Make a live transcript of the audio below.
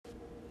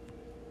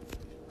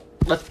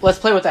let's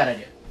play with that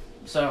idea.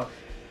 So,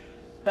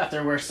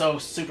 after we're so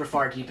super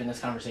far deep in this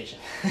conversation,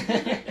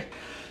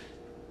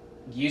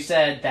 you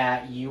said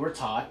that you were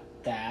taught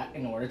that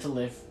in order to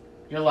live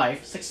your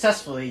life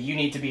successfully, you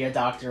need to be a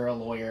doctor, a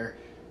lawyer,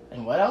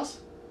 and what else?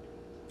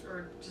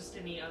 Or just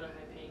any other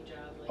high-paying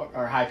job.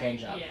 Or a high-paying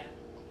job. Yeah.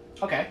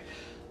 Okay.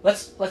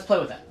 Let's play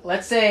with that.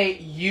 Let's say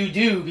you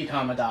do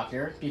become a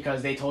doctor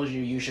because they told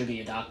you should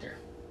be a doctor,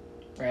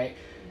 right?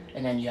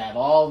 And then you have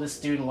all this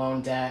student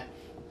loan debt.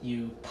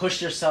 You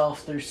pushed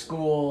yourself through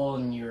school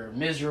and you're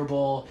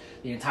miserable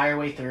the entire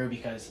way through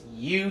because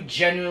you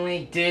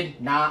genuinely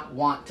did not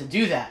want to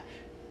do that.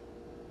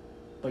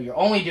 But you're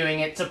only doing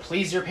it to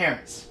please your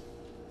parents.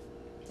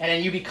 And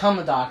then you become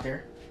a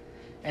doctor,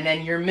 and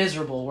then you're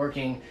miserable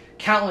working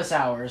countless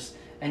hours,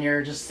 and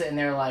you're just sitting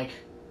there like,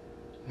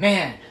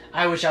 man,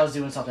 I wish I was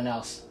doing something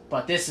else,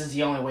 but this is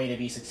the only way to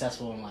be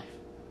successful in life.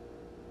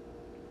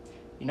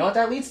 You know what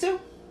that leads to?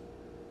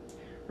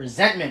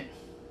 Resentment.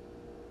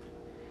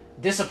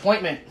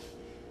 Disappointment.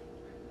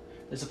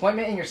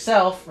 Disappointment in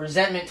yourself,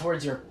 resentment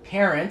towards your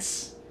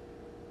parents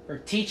for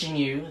teaching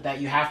you that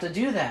you have to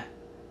do that.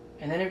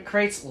 And then it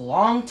creates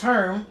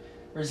long-term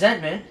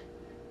resentment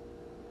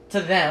to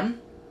them,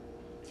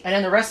 and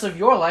then the rest of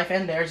your life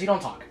and theirs, you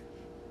don't talk.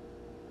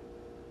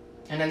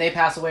 And then they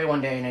pass away one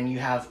day, and then you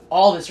have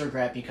all this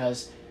regret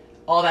because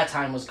all that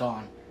time was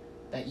gone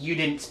that you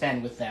didn't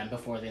spend with them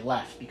before they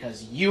left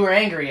because you were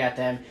angry at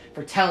them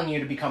for telling you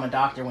to become a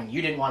doctor when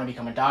you didn't want to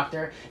become a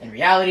doctor. In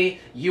reality,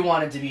 you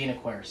wanted to be an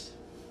aquarist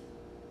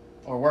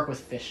or work with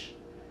fish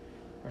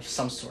or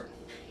some sort.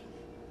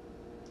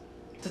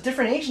 It's a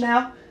different age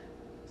now.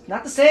 It's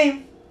not the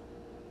same.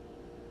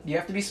 You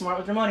have to be smart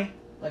with your money.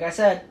 Like I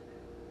said,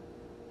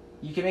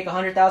 you can make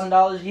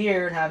 $100,000 a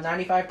year and have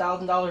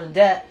 $95,000 in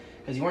debt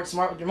because you weren't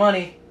smart with your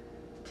money.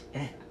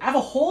 And I have a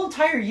whole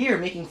entire year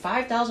making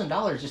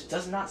 $5,000 just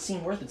does not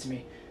seem worth it to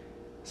me.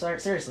 Sorry,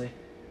 seriously.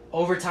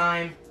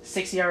 Overtime,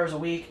 60 hours a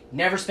week,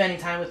 never spending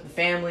time with the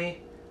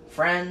family,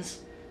 friends,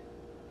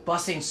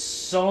 busting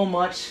so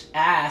much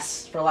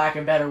ass, for lack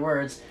of better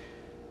words,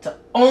 to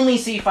only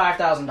see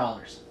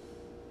 $5,000.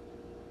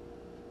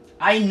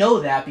 I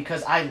know that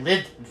because I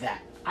lived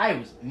that. I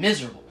was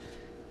miserable.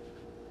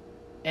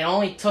 It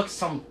only took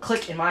some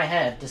click in my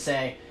head to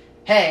say,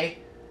 hey,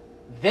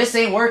 this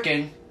ain't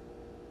working,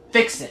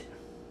 fix it.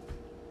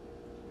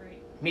 Right.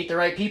 Meet the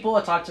right people,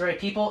 I talk to the right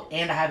people,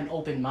 and I have an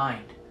open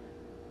mind.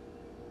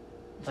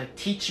 It's like,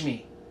 teach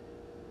me.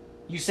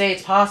 You say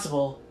it's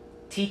possible,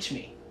 teach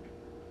me.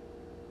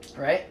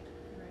 Right?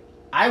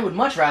 I would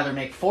much rather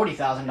make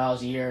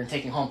 $40,000 a year and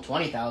taking home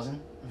 $20,000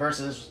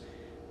 versus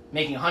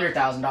making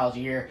 $100,000 a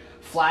year,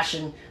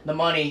 flashing the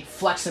money,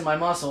 flexing my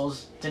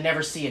muscles to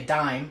never see a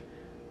dime.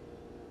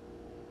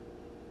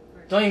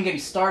 Don't even get me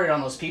started on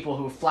those people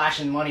who are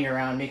flashing money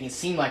around, making it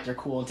seem like they're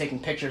cool and taking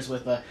pictures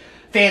with the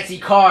fancy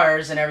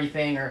cars and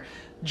everything, or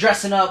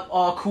dressing up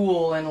all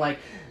cool and like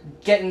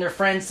getting their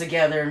friends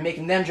together and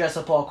making them dress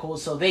up all cool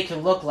so they can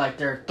look like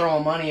they're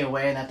throwing money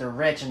away and that they're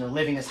rich and they're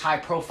living this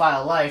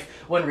high-profile life,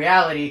 when in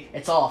reality,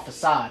 it's all a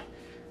facade.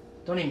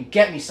 Don't even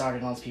get me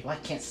started on those people. I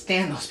can't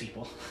stand those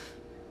people.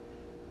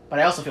 But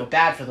I also feel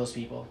bad for those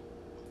people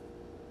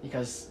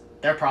because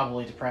they're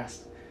probably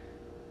depressed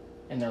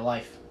in their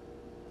life.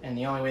 And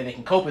the only way they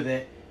can cope with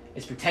it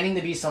is pretending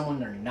to be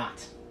someone they're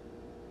not.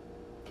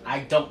 I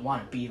don't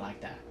want to be like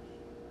that.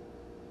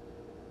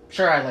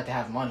 Sure, I'd like to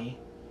have money,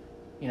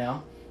 you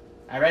know?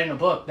 I read in a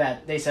book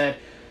that they said,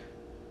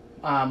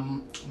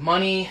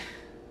 money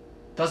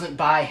doesn't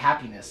buy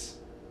happiness.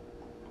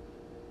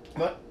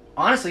 But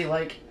honestly,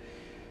 like,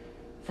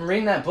 from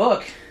reading that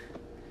book,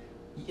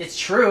 it's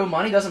true,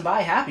 money doesn't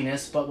buy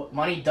happiness, but what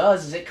money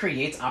does is it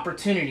creates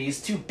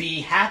opportunities to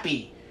be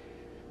happy.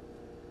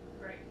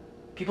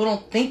 People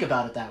don't think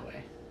about it that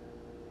way.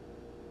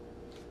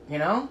 You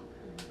know?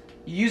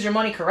 You use your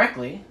money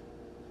correctly,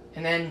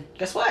 and then,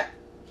 guess what?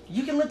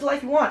 You can live the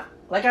life you want.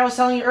 Like I was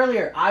telling you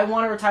earlier, I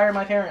want to retire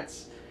my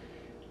parents.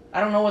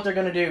 I don't know what they're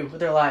going to do with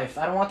their life.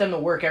 I don't want them to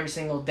work every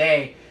single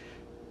day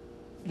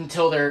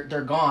until they're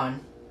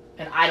gone,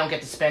 and I don't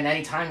get to spend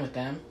any time with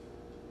them.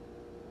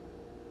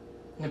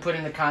 And to put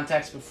in the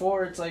context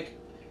before, it's like,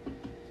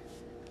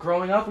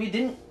 growing up, we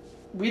didn't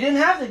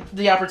have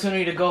the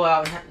opportunity to go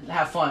out and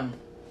have fun.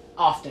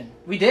 Often.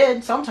 We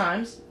did,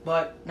 sometimes,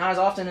 but not as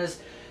often as,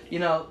 you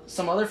know,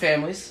 some other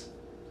families.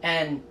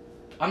 And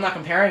I'm not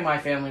comparing my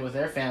family with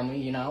their family,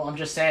 you know. I'm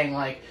just saying,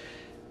 like,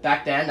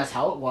 back then, that's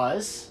how it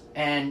was.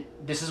 And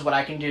this is what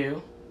I can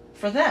do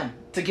for them,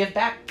 to give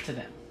back to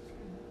them.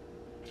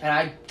 And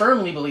I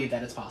firmly believe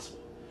that it's possible.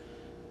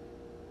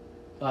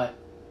 But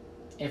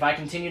if I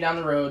continue down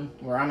the road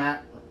where I'm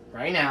at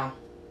right now,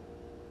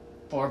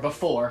 or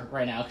before,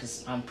 right now,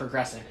 because I'm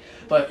progressing,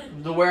 but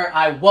where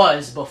I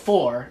was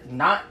before,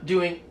 not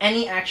doing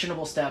any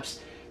actionable steps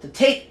to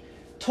take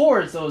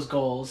towards those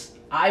goals,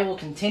 I will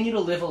continue to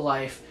live a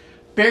life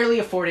barely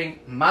affording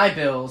my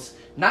bills,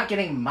 not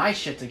getting my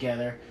shit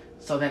together,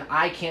 so then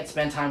I can't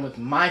spend time with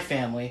my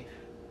family,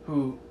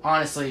 who,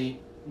 honestly,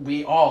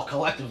 we all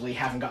collectively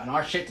haven't gotten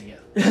our shit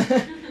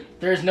together.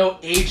 There's no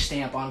age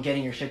stamp on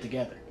getting your shit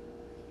together.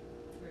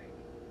 Right.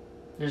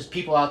 There's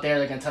people out there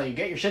that can tell you,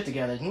 get your shit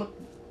together. Look,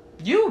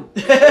 you!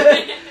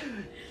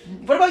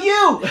 What about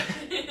you?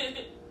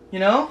 You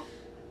know?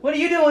 What are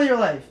you doing with your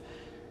life?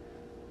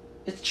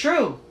 It's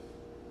true.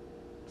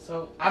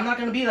 So, I'm not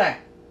gonna be that.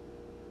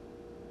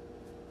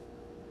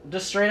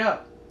 Just straight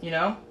up, you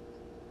know?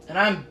 And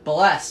I'm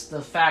blessed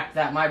the fact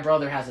that my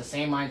brother has the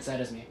same mindset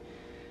as me.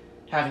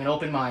 Having an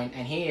open mind,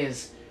 and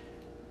he's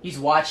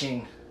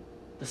watching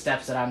the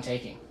steps that I'm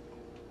taking.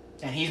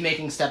 And he's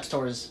making steps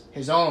towards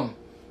his own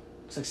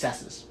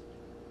successes.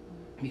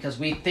 Because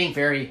we think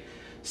very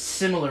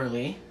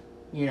similarly,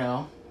 you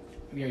know,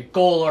 very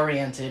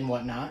goal-oriented and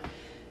whatnot.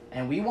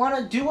 And we want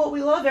to do what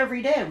we love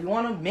every day. We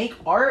want to make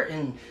art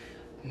and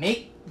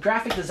make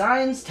graphic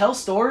designs, tell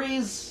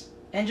stories,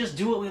 and just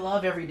do what we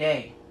love every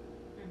day.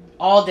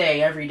 All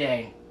day, every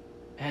day.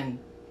 And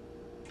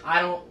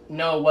I don't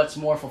know what's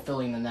more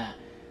fulfilling than that.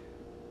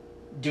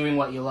 Doing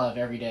what you love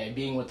every day.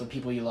 Being with the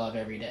people you love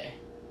every day.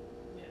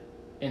 Yeah.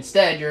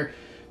 Instead, you're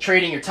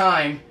trading your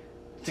time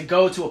to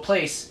go to a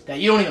place that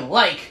you don't even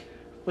like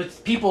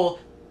with people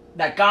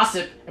that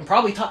gossip and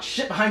probably talk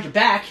shit behind your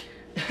back.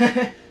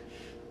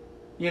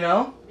 You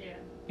know? Yeah.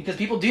 Because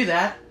people do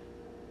that.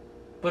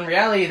 But in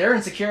reality, they're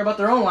insecure about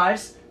their own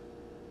lives.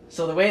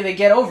 So the way they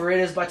get over it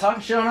is by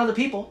talking shit on other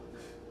people.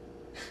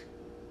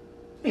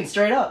 I mean,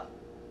 straight up.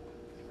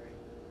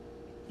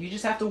 You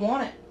just have to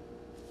want it.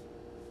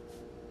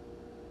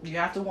 You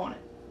have to want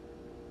it.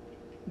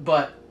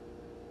 But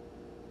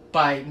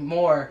by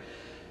more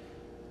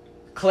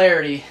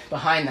clarity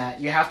behind that,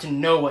 you have to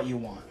know what you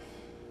want.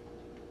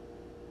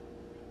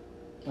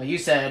 Well, you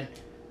said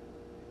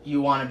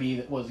you want to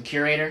be, what, the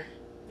curator?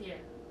 Yeah.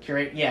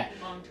 Yeah.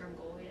 Long-term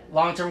goal, yeah.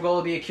 Long-term goal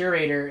to be a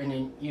curator, and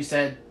then you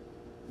said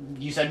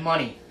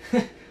money.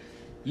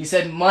 You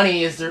said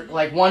money is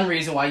like one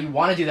reason why you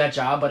want to do that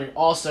job, but it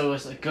also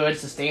is a good,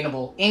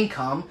 sustainable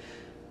income.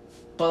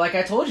 But like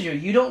I told you,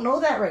 you don't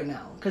know that right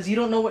now because you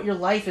don't know what your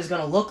life is going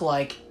to look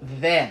like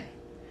then.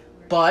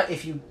 But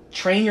if you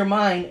train your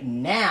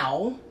mind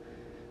now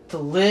to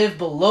live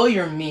below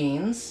your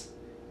means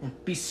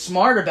and be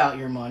smart about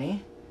your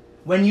money,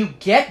 when you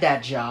get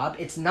that job,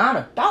 it's not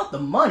about the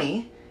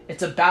money,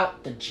 it's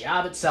about the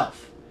job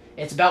itself.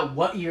 It's about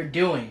what you're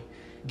doing,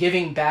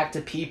 giving back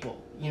to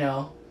people, you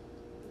know.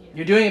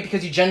 You're doing it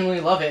because you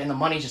genuinely love it and the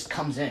money just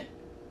comes in.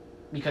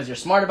 Because you're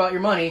smart about your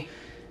money,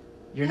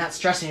 you're not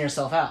stressing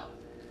yourself out.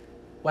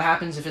 What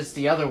happens if it's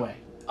the other way?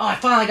 Oh, I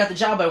finally got the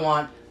job I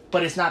want,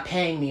 but it's not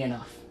paying me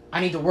enough. I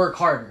need to work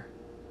harder.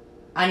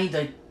 I need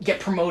to get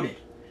promoted.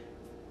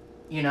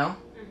 You know?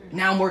 Mm-hmm.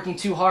 Now I'm working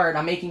too hard.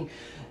 I'm making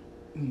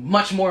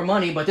much more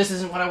money, but this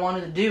isn't what I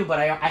wanted to do, but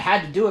I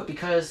had to do it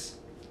because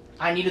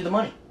I needed the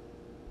money.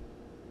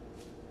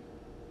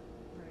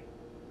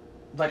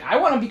 Like, I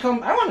want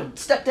to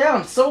step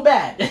down so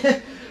bad.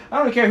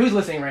 I don't care who's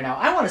listening right now.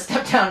 I want to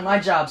step down in my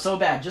job so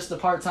bad, just a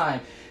part-time,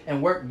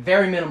 and work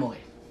very minimally.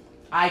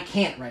 I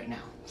can't right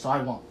now, so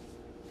I won't.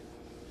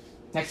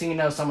 Next thing you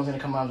know, someone's going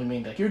to come around to me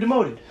and be like, you're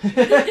demoted.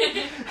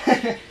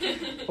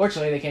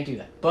 Fortunately, they can't do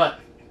that. But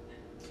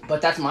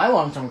that's my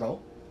long-term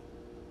goal.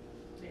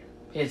 Yeah.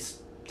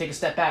 Is take a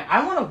step back.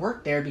 I want to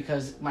work there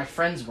because my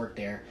friends work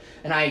there,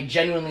 and I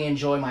genuinely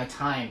enjoy my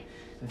time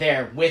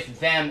there with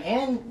them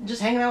and just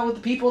hanging out with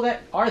the people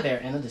that are there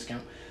and the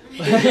discount.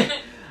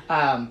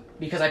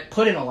 Because I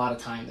put in a lot of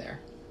time there.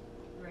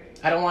 Right.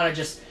 I don't want to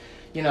just,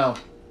 you know,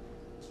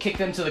 kick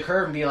them to the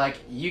curb and be like,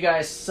 you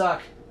guys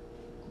suck.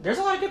 There's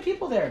a lot of good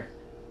people there.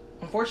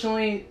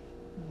 Unfortunately,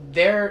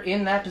 they're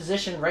in that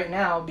position right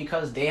now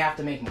because they have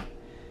to make money.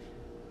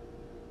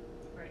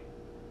 Right.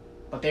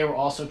 But they were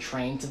also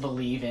trained to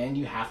believe in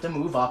you have to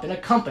move up in a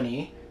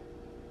company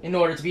in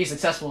order to be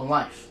successful in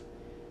life.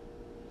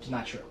 Which is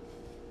not true.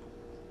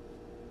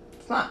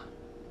 It's not.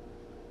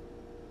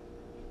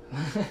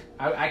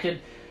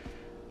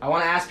 I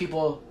want to ask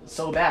people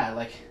so bad,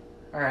 like,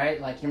 all right,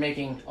 like, you're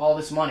making all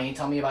this money,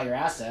 tell me about your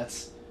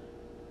assets.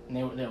 And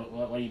they what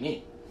do you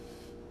mean?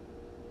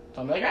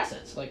 Tell me about your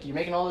assets. Like, you're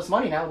making all this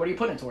money now, what are you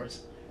putting it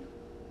towards?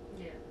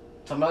 Yeah.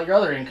 Tell me about your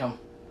other income.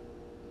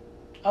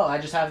 Oh, I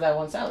just have that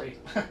one salary.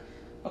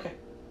 Okay.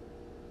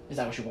 Is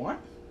that what you want?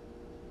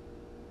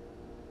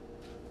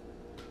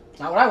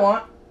 Not what I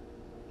want.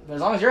 But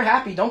as long as you're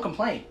happy, don't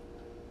complain.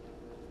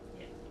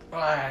 Oh,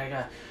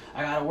 I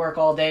gotta work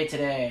all day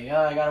today.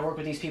 Oh, I gotta work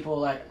with these people.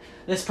 Like,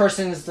 this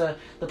person's the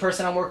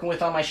person I'm working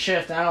with on my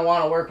shift, and I don't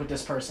want to work with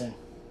this person.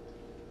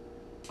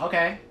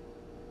 Okay.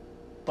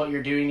 But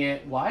you're doing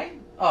it, why?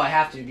 Oh, I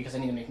have to because I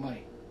need to make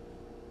money.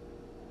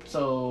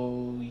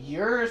 So,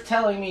 you're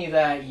telling me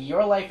that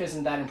your life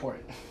isn't that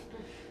important.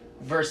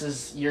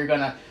 Versus you're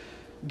gonna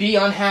be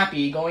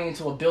unhappy going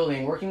into a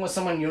building, working with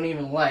someone you don't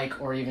even like,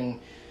 or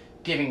even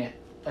giving it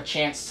a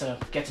chance to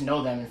get to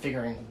know them and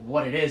figuring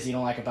what it is you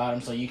don't like about them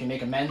so you can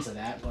make amends to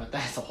that, but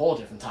that's a whole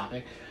different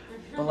topic.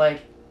 But,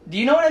 like, do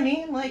you know what I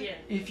mean? Like, yeah.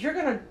 If you're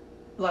gonna,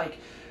 like,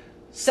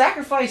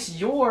 sacrifice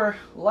your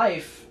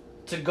life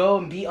to go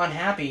and be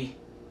unhappy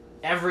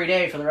every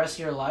day for the rest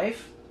of your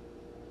life,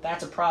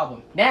 that's a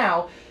problem.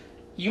 Now,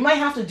 you might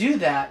have to do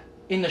that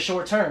in the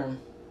short term,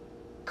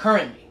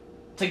 currently,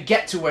 to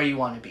get to where you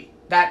want to be.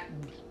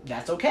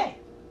 That's okay.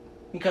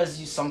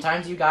 Because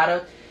sometimes you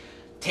gotta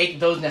take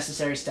those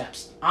necessary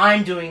steps.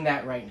 I'm doing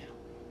that right now.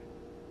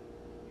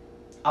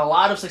 A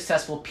lot of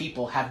successful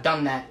people have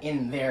done that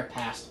in their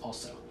past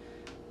also.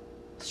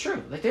 It's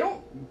true. Like, they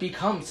don't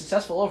become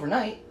successful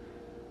overnight.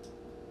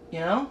 You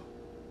know?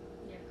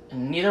 Yeah.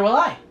 And neither will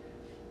I.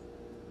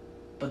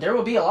 But there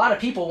will be a lot of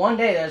people one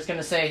day that's going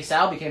to say,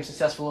 Sal became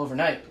successful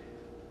overnight.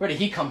 Where did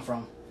he come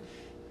from?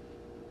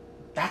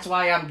 That's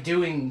why I'm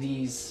doing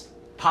these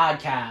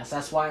podcasts.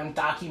 That's why I'm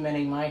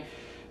documenting my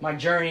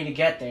journey to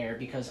get there,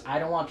 because I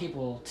don't want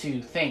people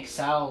to think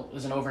Sal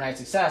was an overnight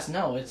success.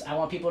 No, I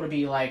want people to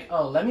be like,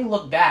 oh, let me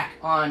look back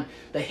on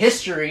the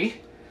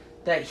history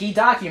that he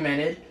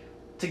documented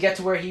to get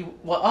to where he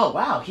put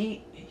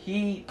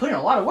in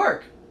a lot of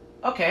work.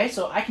 Okay,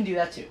 so I can do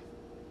that too.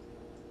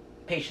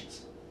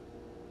 Patience.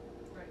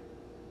 Right.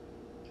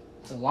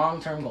 It's a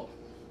long-term goal.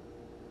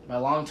 By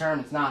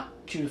long-term, it's not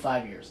 2 to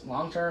 5 years.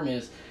 Long-term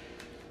is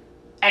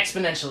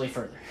exponentially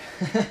further.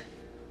 Does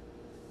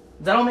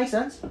that all make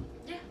sense?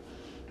 Yeah.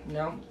 You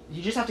know,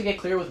 you just have to get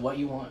clear with what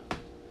you want.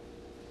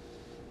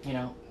 You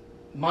know,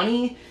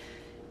 money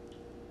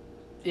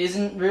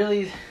isn't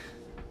really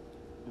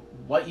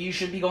what you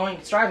should be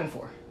striving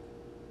for.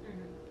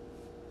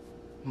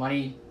 Mm-hmm.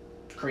 Money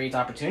creates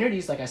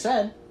opportunities, like I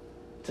said,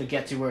 to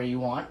get to where you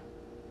want.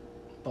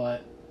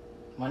 But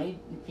money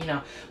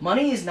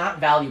is not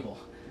valuable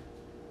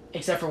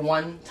except for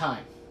one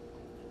time.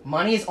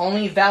 Money is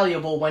only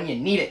valuable when you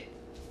need it.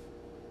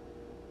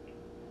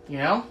 You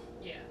know?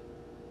 Yeah.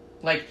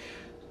 Like,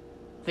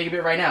 think of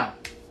it right now.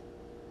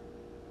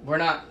 We're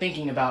not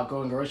thinking about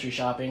going grocery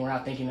shopping. We're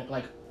not thinking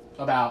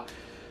about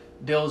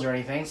bills or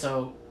anything.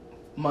 So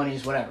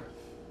money's whatever.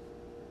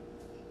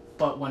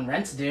 But when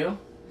rent's due,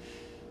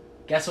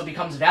 guess what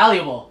becomes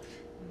valuable?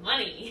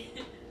 Money.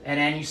 And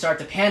then you start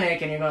to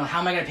panic and you're going, how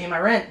am I going to pay my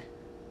rent?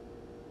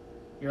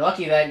 You're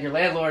lucky that your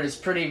landlord is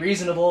pretty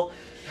reasonable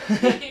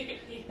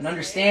and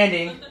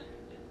understanding.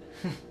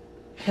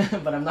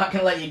 But I'm not going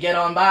to let you get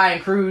on by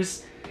and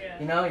cruise. Yeah.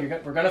 You know,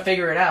 we're going to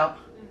figure it out.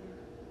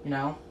 Mm-hmm. You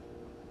know?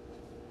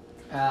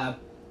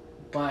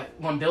 But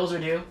when bills are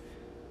due,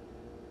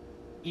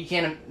 you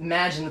can't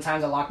imagine the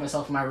times I lock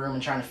myself in my room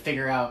and trying to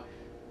figure out,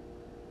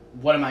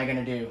 what am I going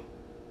to do?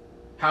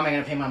 How am I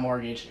going to pay my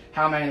mortgage?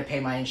 How am I going to pay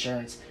my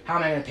insurance? How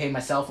am I going to pay my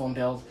cell phone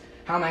bill?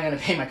 How am I going to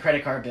pay my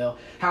credit card bill?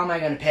 How am I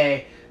going to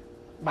pay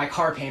my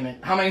car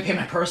payment? How am I going to pay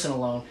my personal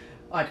loan?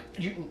 Like,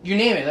 you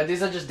name it. Like,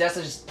 these are just debts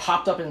that just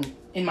popped up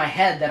in my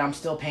head that I'm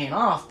still paying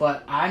off,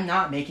 but I'm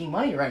not making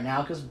money right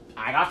now because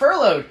I got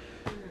furloughed.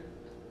 Mm-hmm.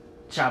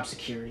 Job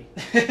security.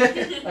 Don't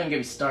even get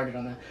me started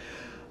on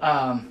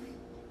that.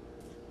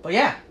 But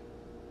yeah,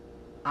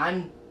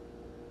 I'm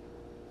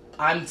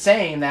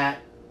saying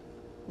that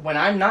when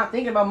I'm not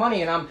thinking about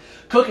money and I'm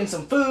cooking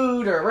some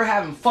food or we're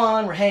having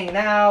fun, we're hanging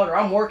out, or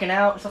I'm working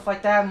out and stuff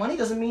like that, money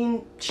doesn't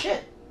mean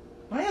shit.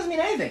 Money doesn't mean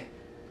anything.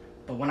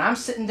 But when I'm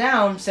sitting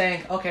down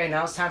saying, okay,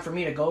 now it's time for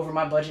me to go over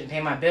my budget and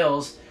pay my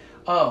bills.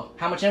 Oh,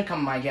 how much income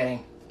am I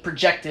getting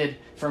projected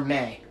for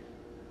May?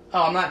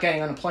 Oh, I'm not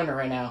getting unemployment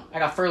right now. I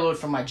got furloughed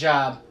from my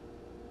job.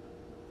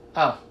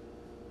 Oh,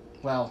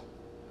 well,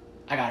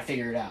 I gotta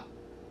figure it out.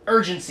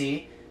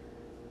 Urgency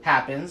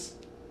happens.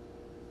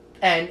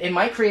 And it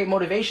might create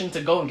motivation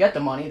to go and get the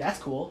money. That's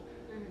cool.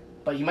 Mm-hmm.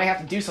 But you might have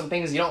to do some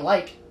things you don't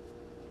like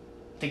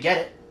to get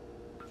it.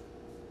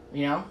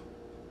 You know?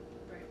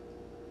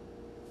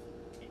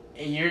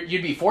 Right.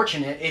 You'd be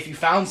fortunate if you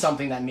found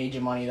something that made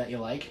you money that you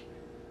like.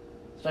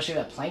 Especially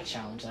that plank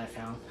challenge that I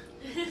found.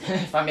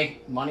 If I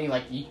make money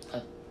like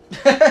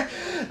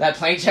that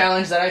plank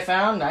challenge that I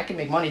found, I can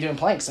make money doing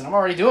planks. And I'm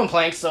already doing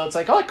planks, so it's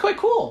like, oh, quite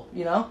cool.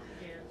 You know?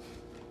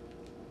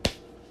 Yeah.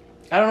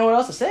 I don't know what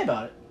else to say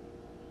about it.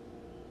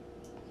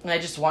 And I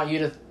just want you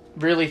to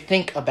really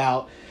think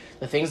about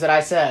the things that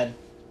I said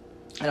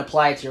and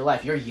apply it to your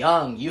life. You're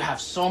young. You have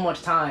so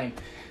much time.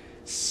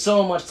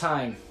 So much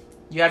time.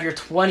 You have your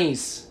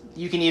 20s.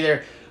 You can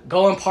either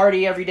go and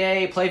party every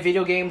day, play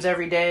video games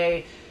every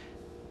day,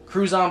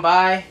 cruise on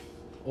by,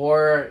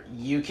 or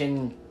you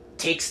can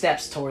take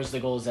steps towards the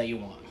goals that you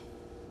want.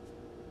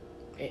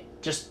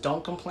 Just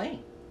don't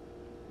complain.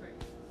 Right.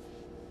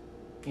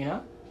 You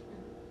know?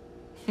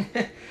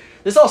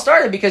 This all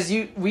started because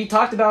we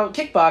talked about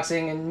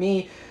kickboxing and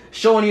me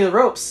showing you the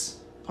ropes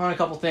on a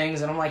couple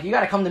things, and I'm like, you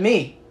gotta come to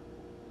me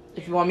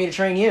if you want me to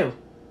train you.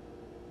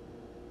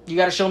 You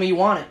gotta show me you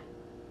want it.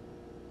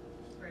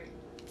 Right.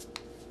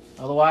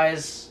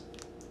 Otherwise,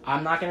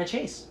 I'm not gonna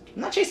chase.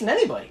 I'm not chasing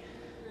anybody.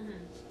 Mm-hmm.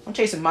 I'm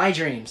chasing my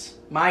dreams,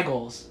 my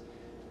goals.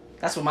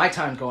 That's what my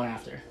time's going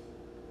after.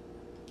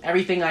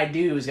 Everything I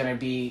do is gonna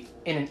be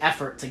in an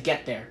effort to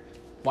get there.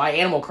 Why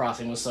Animal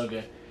Crossing was so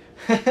good.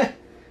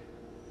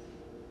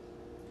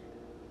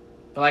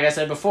 But like I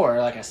said before,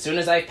 like as soon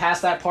as I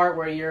pass that part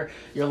where you're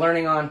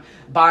learning on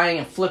buying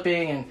and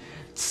flipping and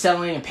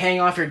selling and paying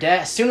off your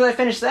debt, as soon as I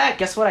finish that,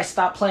 guess what? I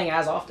stop playing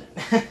as often.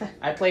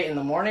 I play it in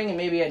the morning and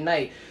maybe at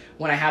night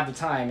when I have the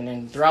time, and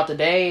then throughout the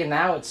day, and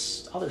now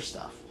it's other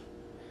stuff.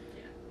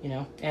 Yeah. You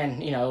know,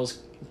 and it was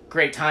a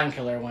great time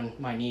killer when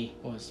my knee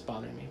was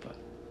bothering me, but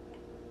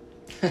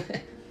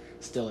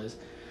still is.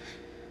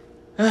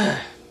 Yeah,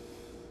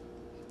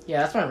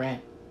 that's my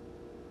rant.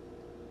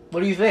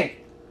 What do you think?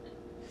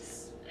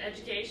 It's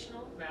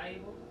educational,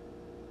 valuable,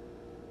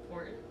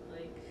 important.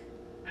 Like,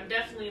 I'm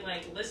definitely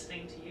like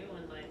listening to you,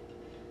 and like,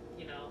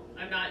 you know,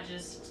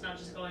 it's not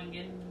just going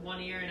in one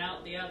ear and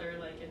out the other.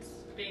 Like, it's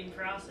being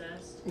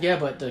processed. Yeah,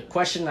 but the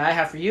question that I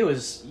have for you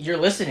is, you're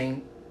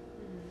listening.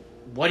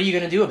 Mm-hmm. What are you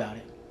going to do about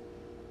it?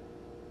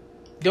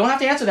 You don't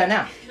have to answer that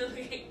now.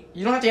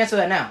 You don't have to answer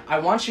that now. I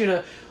want you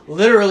to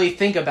literally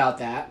think about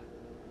that.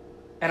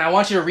 And I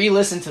want you to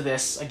re-listen to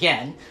this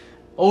again,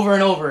 over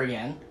and over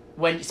again,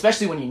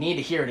 especially when you need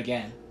to hear it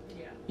again.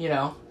 Yeah. You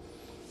know?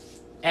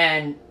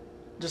 And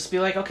just be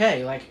like,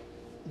 okay, like,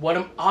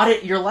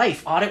 audit your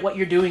life. Audit what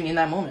you're doing in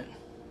that moment.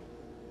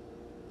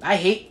 I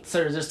hate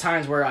there's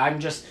times where I'm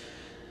just,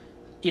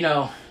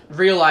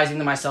 realizing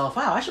to myself,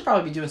 wow, I should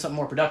probably be doing something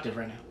more productive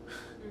right now.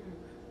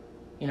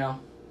 Mm-hmm. You know?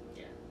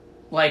 Yeah.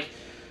 Like,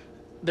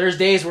 there's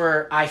days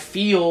where I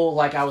feel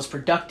like I was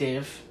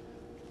productive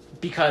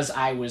because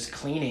I was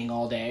cleaning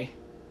all day.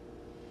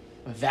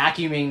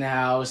 Vacuuming the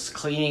house,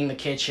 cleaning the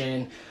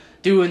kitchen,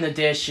 doing the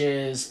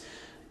dishes,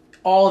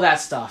 all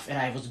that stuff. And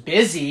I was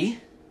busy,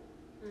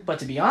 but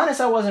to be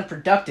honest, I wasn't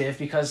productive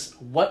because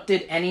what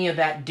did any of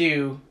that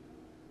do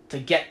to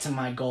get to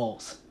my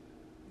goals?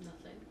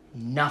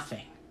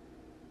 Nothing.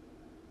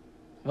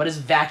 What is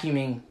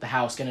vacuuming the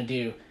house going to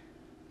do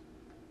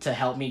to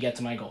help me get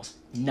to my goals?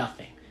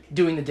 Nothing.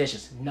 Doing the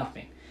dishes,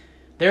 nothing.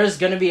 There's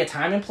going to be a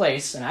time and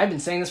place, and I've been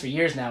saying this for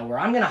years now, where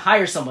I'm going to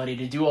hire somebody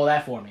to do all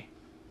that for me.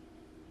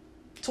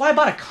 That's why I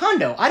bought a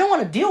condo. I don't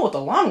want to deal with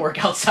the lawn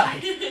work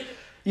outside.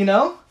 You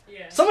know?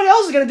 Yeah. Somebody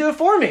else is going to do it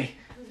for me.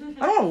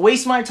 I don't want to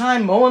waste my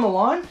time mowing the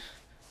lawn.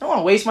 I don't want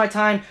to waste my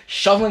time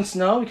shoveling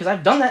snow, because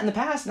I've done that in the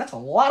past, and that's a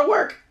lot of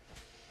work.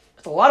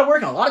 That's a lot of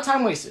work and a lot of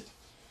time wasted.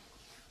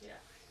 Yeah.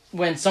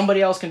 When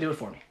somebody else can do it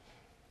for me.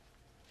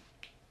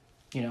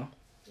 You know?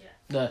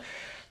 Yeah.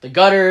 The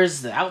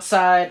gutters, the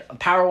outside,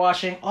 power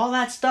washing, all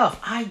that stuff.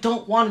 I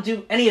don't want to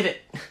do any of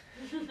it.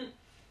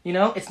 You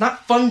know? It's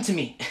not fun to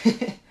me.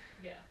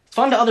 Yeah. It's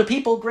fun to other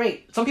people,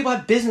 great. Some people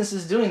have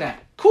businesses doing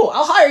that. Cool,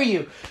 I'll hire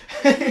you.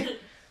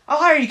 I'll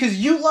hire you because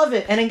you love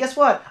it. And then guess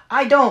what?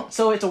 I don't.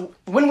 So it's a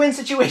win-win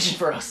situation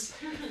for us.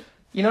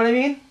 You know what I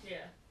mean?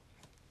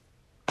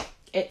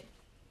 Yeah.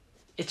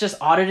 It's just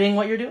auditing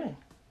what you're doing.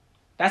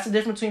 That's the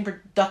difference between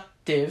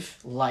productive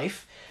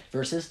life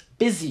versus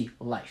busy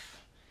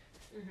life.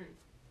 Mm-hmm.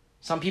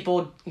 Some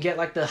people get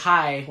like the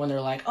high when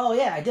they're like, oh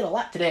yeah, I did a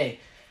lot today,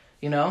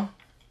 you know?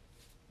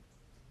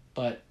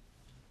 But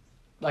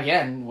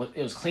again,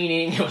 it was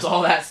cleaning, it was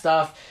all that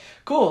stuff.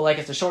 Cool, like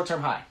it's a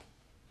short-term high.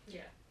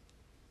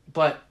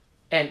 Yeah.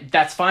 And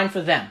that's fine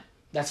for them.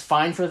 That's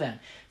fine for them.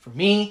 For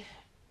me,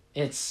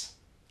 it's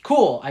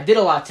cool, I did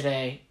a lot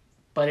today,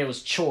 but it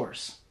was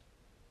chores.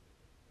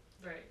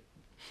 Right.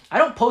 I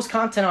don't post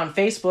content on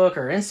Facebook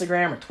or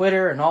Instagram or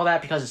Twitter and all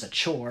that because it's a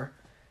chore.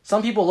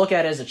 Some people look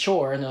at it as a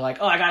chore and they're like,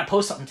 oh, I gotta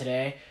post something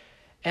today.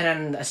 And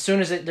then as soon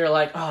as they're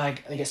like, oh, I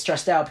get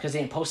stressed out because they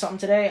didn't post something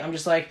today, I'm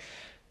just like,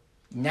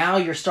 now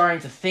you're starting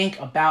to think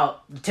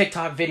about the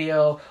TikTok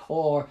video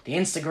or the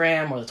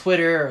Instagram or the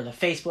Twitter or the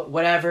Facebook,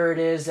 whatever it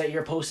is that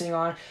you're posting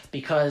on,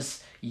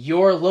 because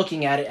you're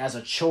looking at it as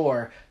a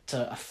chore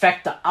to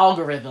affect the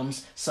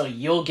algorithms so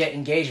you'll get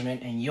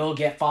engagement and you'll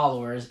get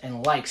followers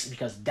and likes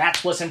because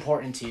that's what's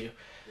important to you.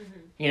 Mm-hmm.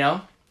 You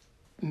know?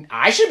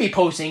 I should be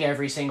posting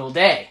every single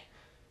day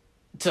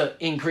to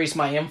increase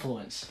my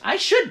influence. I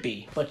should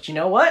be, but you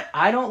know what?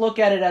 I don't look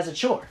at it as a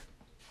chore.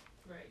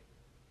 Right.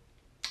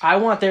 I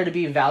want there to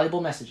be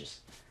valuable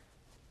messages.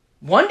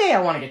 One day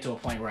I want to get to a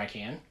point where I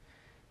can.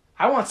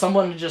 I want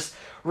someone to just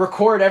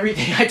record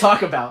everything I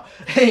talk about,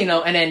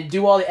 and then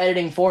do all the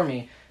editing for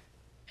me.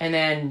 And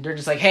then they're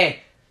just like, hey,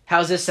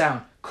 how's this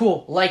sound?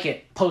 Cool, like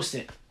it, post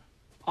it.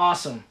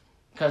 Awesome.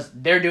 Because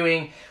they're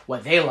doing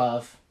what they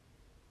love,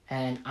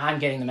 and I'm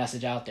getting the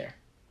message out there.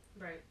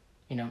 Right.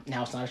 Now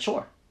it's not a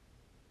chore.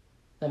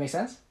 That make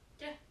sense?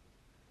 Yeah.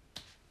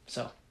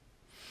 So,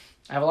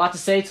 I have a lot to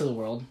say to the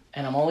world,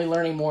 and I'm only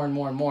learning more and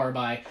more and more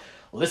by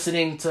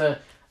listening to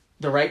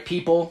the right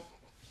people,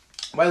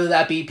 whether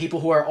that be people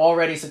who are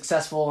already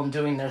successful and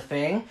doing their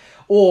thing,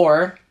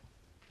 or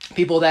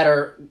people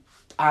that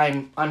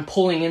I'm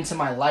pulling into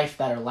my life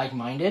that are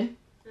like-minded.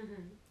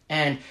 Mm-hmm.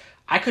 And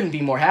I couldn't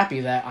be more happy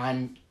that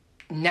I'm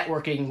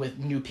networking with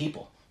new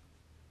people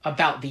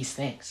about these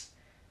things,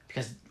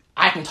 because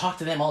I can talk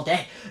to them all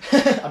day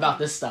about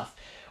this stuff.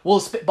 We'll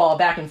spitball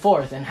back and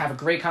forth and have a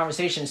great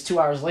conversation. It's 2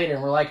 hours later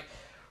and we're like,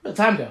 where'd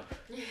the time go?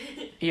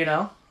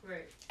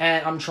 Right.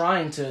 And I'm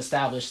trying to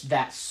establish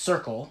that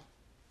circle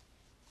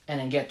and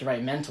then get the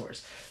right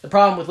mentors. The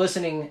problem with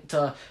listening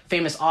to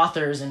famous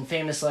authors and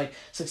famous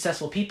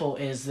successful people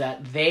is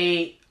that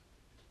they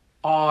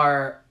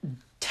are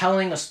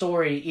telling a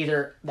story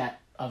either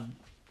that of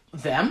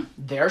them,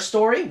 their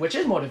story, which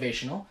is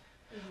motivational,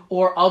 mm-hmm.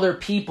 or other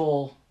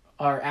people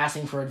are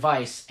asking for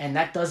advice, and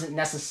that doesn't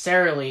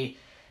necessarily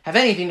have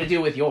anything to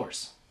do with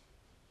yours.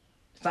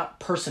 It's not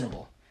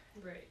personable.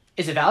 Right.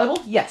 Is it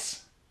valuable?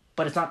 Yes,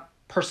 but it's not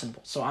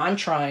personable. So I'm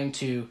trying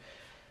to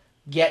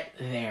get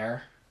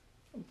there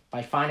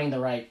by finding the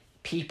right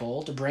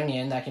people to bring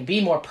in that can be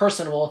more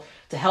personable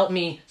to help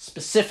me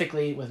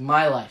specifically with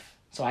my life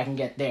so I can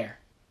get there.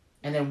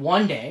 And then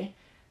one day,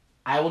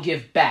 I will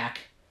give back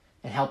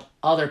and help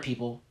other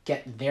people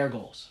get their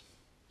goals.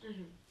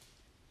 Mm-hmm.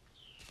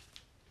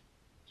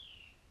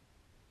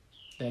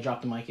 Did I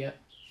drop the mic yet?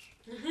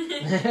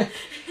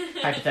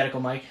 Hypothetical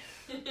mic.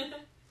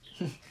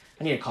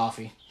 I need a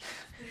coffee.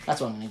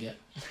 That's what I'm going to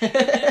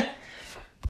get.